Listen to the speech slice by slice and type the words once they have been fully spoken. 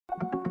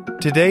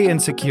Today in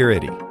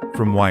Security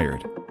from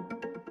Wired.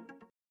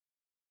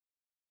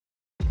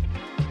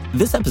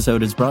 This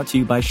episode is brought to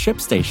you by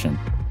ShipStation.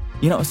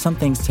 You know, some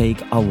things take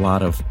a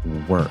lot of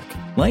work,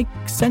 like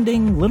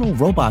sending little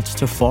robots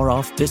to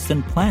far-off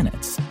distant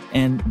planets.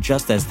 And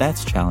just as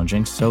that's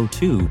challenging, so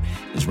too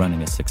is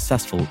running a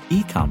successful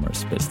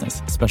e-commerce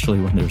business, especially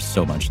when there's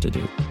so much to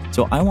do.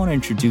 So I want to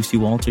introduce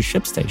you all to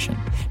ShipStation.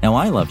 Now,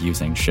 I love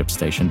using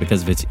ShipStation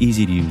because of its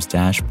easy-to-use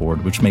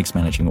dashboard, which makes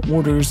managing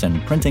orders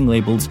and printing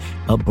labels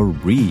a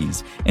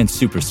breeze and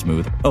super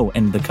smooth. Oh,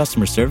 and the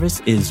customer service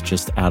is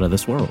just out of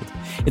this world.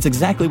 It's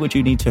exactly what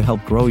you need to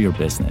help grow your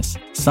business.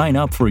 Sign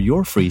up for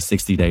your free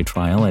 60-day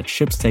trial at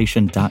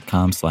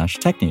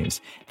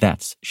shipstation.com/technews.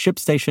 That's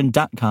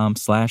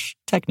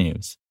shipstation.com/technews.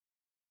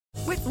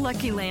 With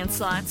Lucky Land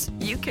Slots,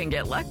 you can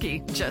get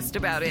lucky just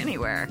about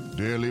anywhere.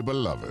 Dearly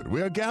beloved,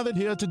 we are gathered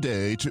here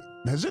today to...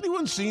 Has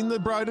anyone seen the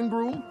bride and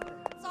groom?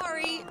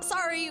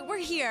 Sorry, we're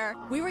here.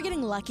 We were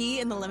getting lucky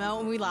in the limo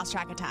and we lost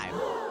track of time.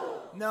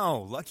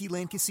 No, Lucky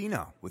Land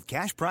Casino, with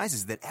cash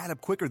prizes that add up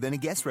quicker than a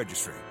guest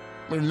registry.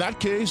 In that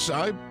case,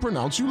 I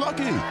pronounce you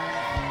lucky.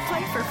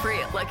 Play for free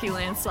at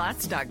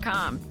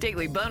LuckyLandSlots.com.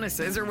 Daily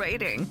bonuses are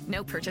waiting.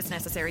 No purchase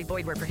necessary.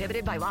 Void where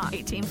prohibited by law.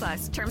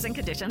 18+. Terms and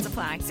conditions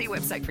apply. See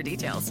website for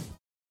details.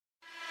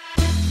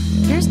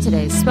 Here's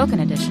today's spoken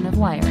edition of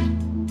Wired.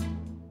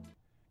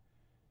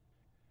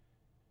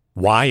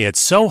 Why It's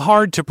So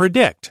Hard to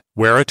Predict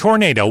Where a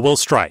Tornado Will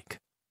Strike,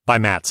 by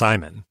Matt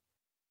Simon.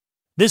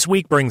 This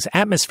week brings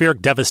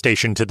atmospheric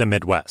devastation to the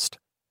Midwest.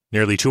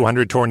 Nearly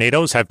 200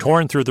 tornadoes have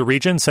torn through the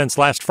region since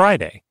last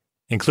Friday,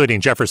 including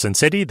Jefferson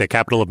City, the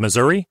capital of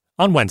Missouri,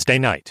 on Wednesday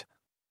night.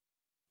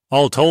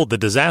 All told, the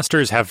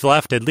disasters have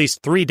left at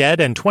least 3 dead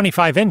and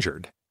 25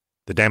 injured.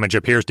 The damage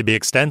appears to be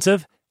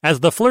extensive, as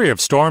the flurry of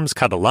storms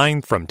cut a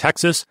line from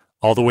Texas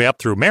all the way up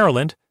through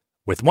Maryland,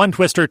 with one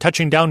twister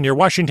touching down near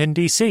Washington,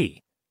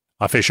 D.C.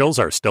 Officials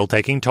are still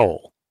taking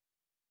toll.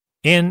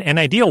 In an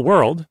ideal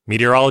world,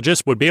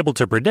 meteorologists would be able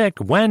to predict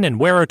when and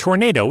where a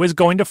tornado is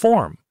going to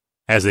form,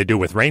 as they do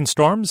with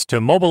rainstorms, to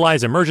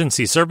mobilize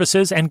emergency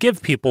services and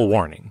give people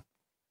warning.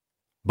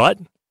 But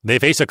they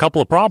face a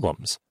couple of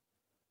problems.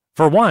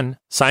 For one,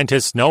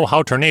 scientists know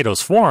how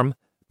tornadoes form,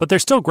 but they're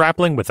still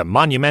grappling with the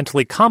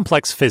monumentally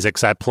complex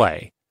physics at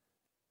play.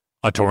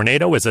 A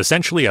tornado is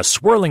essentially a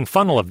swirling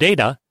funnel of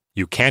data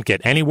you can't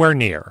get anywhere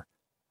near.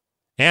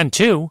 And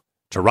two,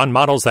 to run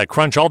models that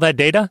crunch all that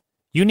data,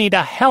 you need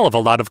a hell of a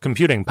lot of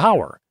computing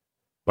power.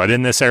 But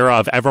in this era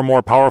of ever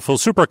more powerful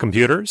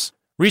supercomputers,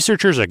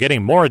 researchers are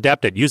getting more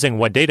adept at using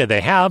what data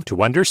they have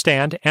to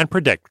understand and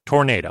predict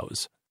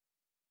tornadoes.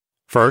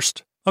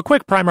 First, a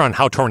quick primer on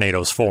how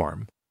tornadoes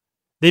form.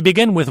 They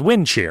begin with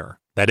wind shear,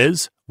 that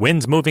is,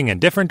 winds moving in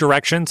different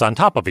directions on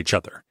top of each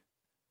other.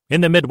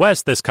 In the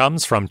Midwest, this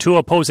comes from 2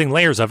 opposing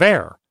layers of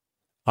air.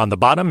 On the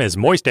bottom is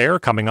moist air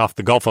coming off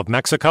the Gulf of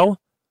Mexico.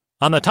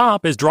 On the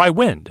top is dry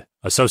wind,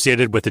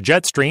 associated with the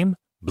jet stream,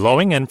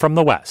 blowing in from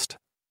the west.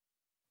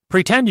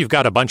 Pretend you've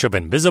got a bunch of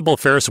invisible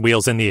Ferris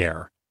wheels in the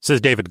air, says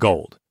David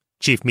Gold,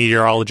 chief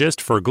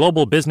meteorologist for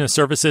Global Business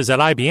Services at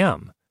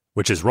IBM,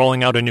 which is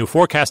rolling out a new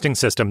forecasting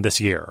system this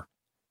year.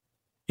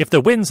 If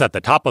the winds at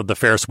the top of the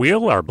Ferris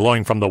wheel are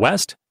blowing from the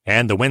west,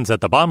 and the winds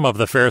at the bottom of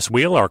the Ferris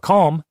wheel are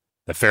calm,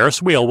 the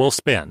Ferris wheel will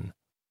spin.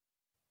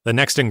 The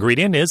next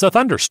ingredient is a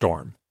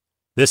thunderstorm.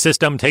 This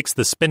system takes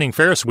the spinning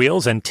Ferris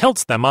wheels and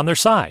tilts them on their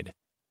side.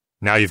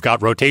 Now you've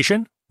got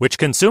rotation, which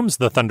consumes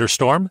the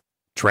thunderstorm,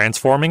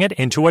 transforming it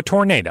into a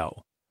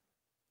tornado.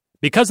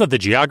 Because of the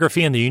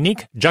geography and the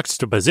unique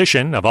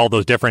juxtaposition of all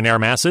those different air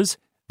masses,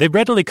 they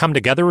readily come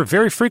together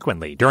very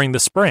frequently during the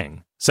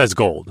spring, says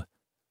Gold.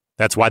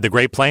 That's why the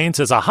Great Plains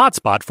is a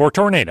hotspot for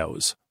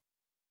tornadoes.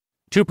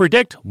 To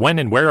predict when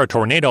and where a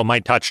tornado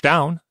might touch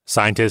down,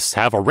 scientists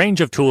have a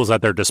range of tools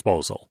at their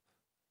disposal.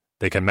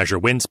 They can measure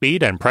wind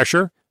speed and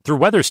pressure through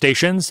weather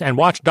stations and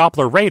watch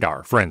Doppler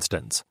radar, for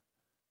instance.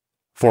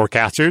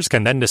 Forecasters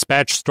can then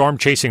dispatch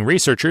storm-chasing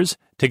researchers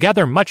to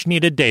gather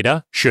much-needed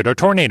data should a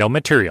tornado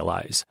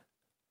materialize.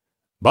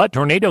 But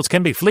tornadoes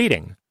can be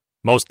fleeting.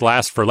 Most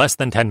last for less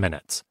than 10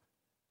 minutes.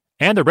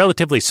 And they're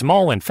relatively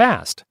small and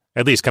fast,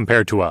 at least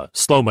compared to a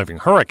slow-moving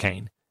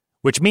hurricane,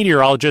 which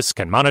meteorologists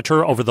can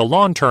monitor over the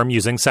long term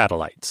using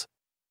satellites.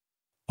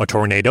 A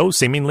tornado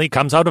seemingly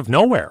comes out of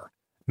nowhere,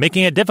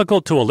 making it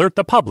difficult to alert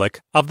the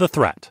public of the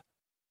threat.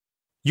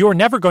 You're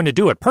never going to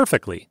do it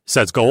perfectly,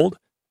 says Gold.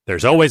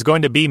 There's always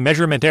going to be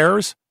measurement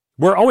errors.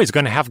 We're always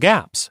going to have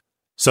gaps.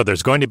 So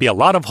there's going to be a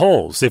lot of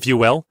holes, if you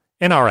will,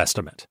 in our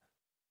estimate.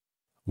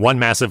 One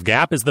massive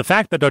gap is the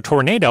fact that a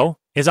tornado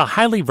is a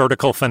highly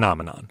vertical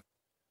phenomenon.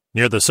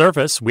 Near the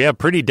surface, we have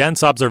pretty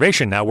dense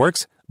observation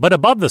networks, but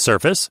above the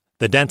surface,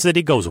 the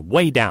density goes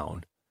way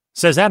down,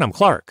 says Adam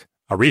Clark,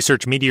 a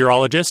research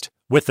meteorologist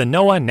with the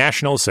NOAA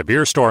National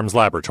Severe Storms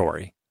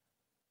Laboratory.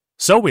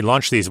 So we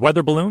launch these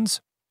weather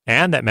balloons,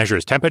 and that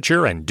measures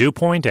temperature and dew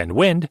point and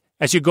wind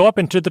as you go up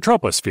into the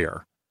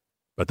troposphere.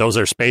 But those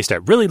are spaced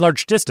at really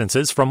large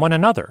distances from one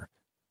another.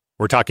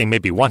 We're talking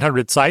maybe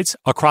 100 sites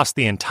across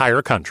the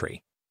entire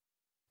country.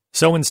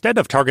 So instead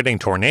of targeting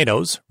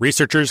tornadoes,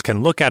 researchers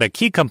can look at a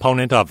key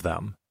component of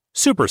them,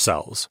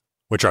 supercells,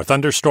 which are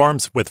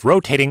thunderstorms with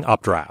rotating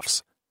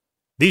updrafts.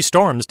 These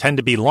storms tend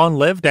to be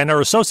long-lived and are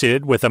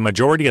associated with a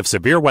majority of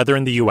severe weather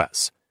in the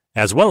U.S.,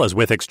 as well as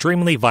with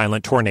extremely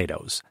violent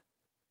tornadoes.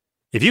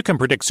 If you can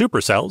predict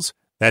supercells,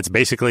 that's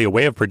basically a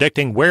way of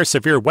predicting where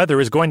severe weather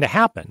is going to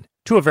happen,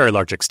 to a very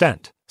large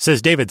extent,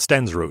 says David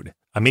Stensrud,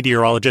 a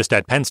meteorologist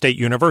at Penn State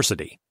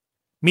University.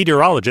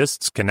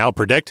 Meteorologists can now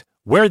predict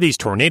where these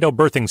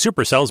tornado-birthing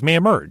supercells may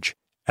emerge,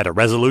 at a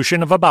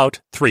resolution of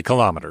about 3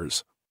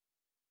 kilometers.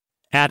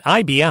 At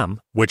IBM,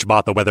 which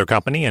bought the weather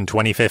company in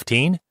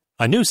 2015,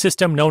 a new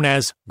system known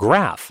as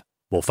GRAPH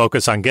will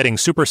focus on getting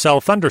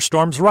supercell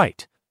thunderstorms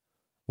right.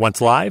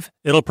 Once live,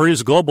 it'll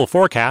produce global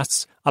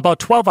forecasts about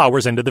 12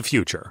 hours into the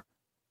future.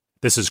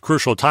 This is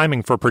crucial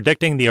timing for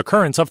predicting the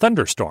occurrence of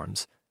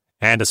thunderstorms,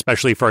 and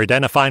especially for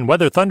identifying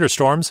whether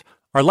thunderstorms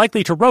are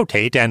likely to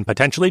rotate and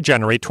potentially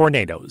generate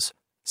tornadoes,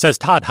 says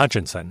Todd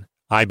Hutchinson,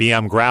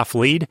 IBM GRAPH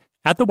lead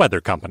at the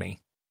weather company.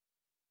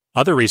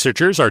 Other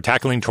researchers are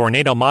tackling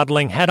tornado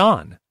modeling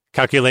head-on,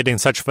 calculating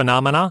such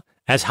phenomena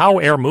as how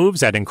air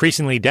moves at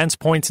increasingly dense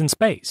points in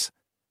space.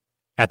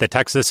 At the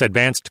Texas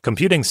Advanced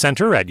Computing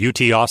Center at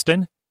UT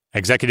Austin,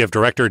 Executive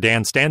Director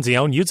Dan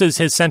Stanzione uses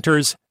his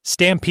center's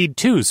Stampede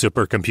 2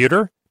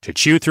 supercomputer to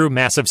chew through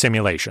massive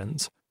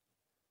simulations.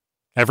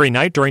 Every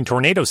night during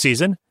tornado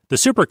season, the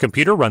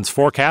supercomputer runs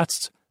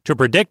forecasts to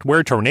predict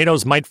where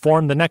tornadoes might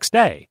form the next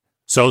day,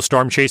 so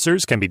storm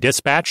chasers can be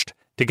dispatched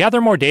to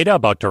gather more data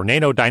about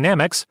tornado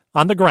dynamics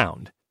on the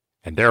ground,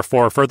 and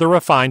therefore further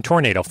refine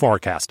tornado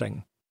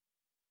forecasting.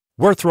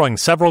 We're throwing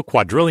several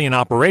quadrillion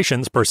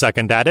operations per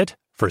second at it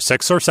for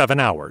 6 or 7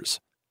 hours,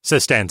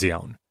 says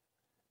Stanzione.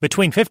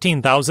 Between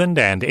 15,000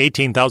 and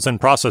 18,000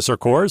 processor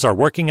cores are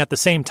working at the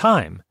same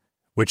time,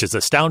 which is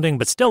astounding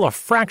but still a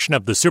fraction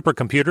of the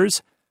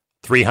supercomputer's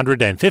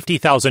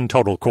 350,000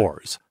 total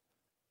cores.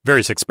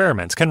 Various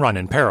experiments can run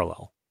in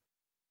parallel.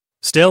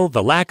 Still,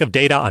 the lack of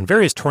data on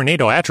various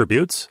tornado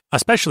attributes,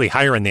 especially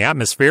higher in the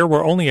atmosphere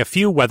where only a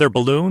few weather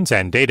balloons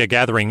and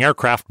data-gathering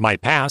aircraft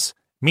might pass,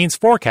 means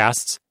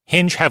forecasts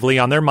hinge heavily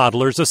on their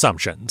modelers'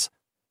 assumptions.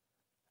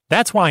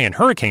 That's why in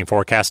hurricane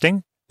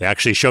forecasting, they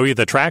actually show you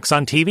the tracks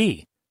on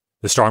TV.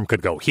 The storm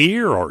could go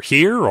here or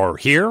here or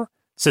here,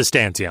 says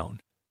Stanzione.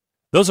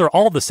 Those are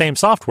all the same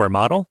software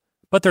model,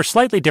 but they're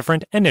slightly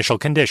different initial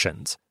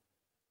conditions.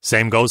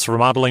 Same goes for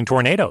modeling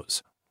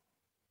tornadoes.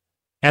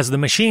 As the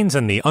machines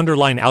and the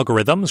underlying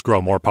algorithms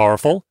grow more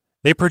powerful,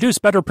 they produce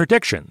better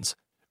predictions,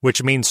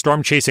 which means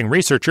storm-chasing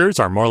researchers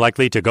are more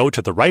likely to go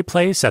to the right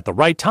place at the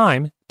right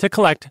time to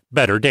collect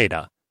better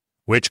data,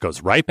 which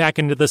goes right back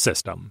into the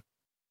system.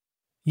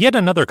 Yet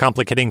another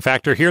complicating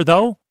factor here,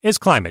 though, is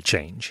climate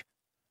change.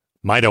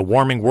 Might a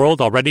warming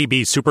world already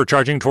be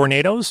supercharging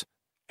tornadoes,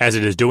 as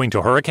it is doing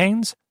to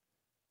hurricanes?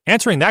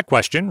 Answering that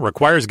question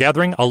requires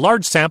gathering a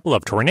large sample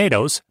of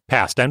tornadoes,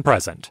 past and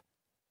present.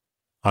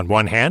 On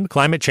one hand,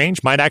 climate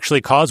change might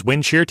actually cause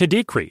wind shear to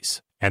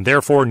decrease, and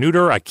therefore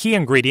neuter a key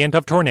ingredient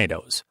of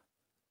tornadoes.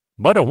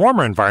 But a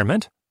warmer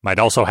environment might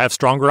also have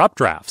stronger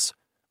updrafts,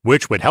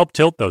 which would help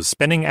tilt those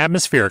spinning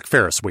atmospheric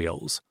Ferris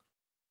wheels.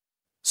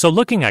 So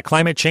looking at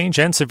climate change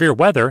and severe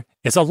weather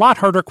is a lot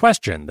harder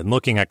question than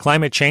looking at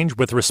climate change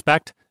with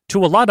respect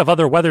to a lot of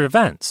other weather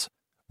events,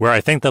 where I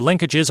think the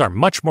linkages are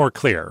much more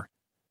clear,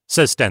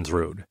 says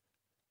Stensrud.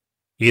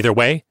 Either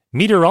way,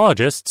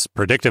 meteorologists'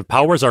 predictive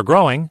powers are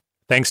growing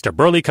thanks to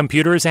burly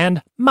computers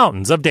and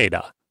mountains of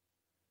data.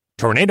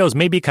 Tornadoes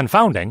may be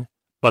confounding,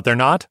 but they're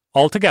not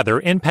altogether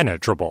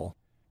impenetrable.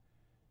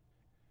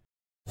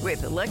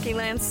 With the Lucky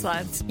Land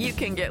Slots, you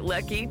can get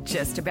lucky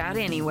just about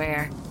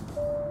anywhere.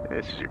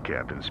 This is your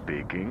captain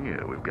speaking.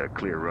 We've got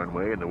clear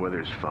runway and the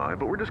weather's fine,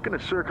 but we're just going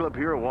to circle up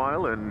here a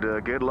while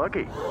and get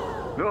lucky.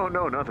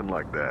 No, nothing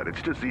like that.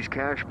 It's just these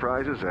cash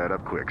prizes add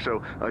up quick.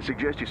 So I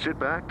suggest you sit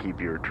back, keep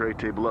your tray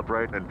table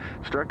upright, and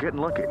start getting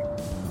lucky.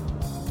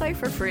 Play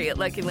for free at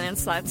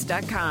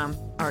LuckyLandSlots.com.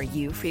 Are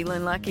you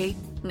feeling lucky?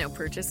 No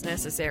purchase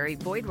necessary.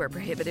 Void where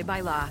prohibited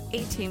by law.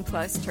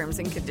 18+ terms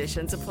and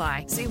conditions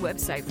apply. See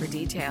website for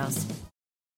details.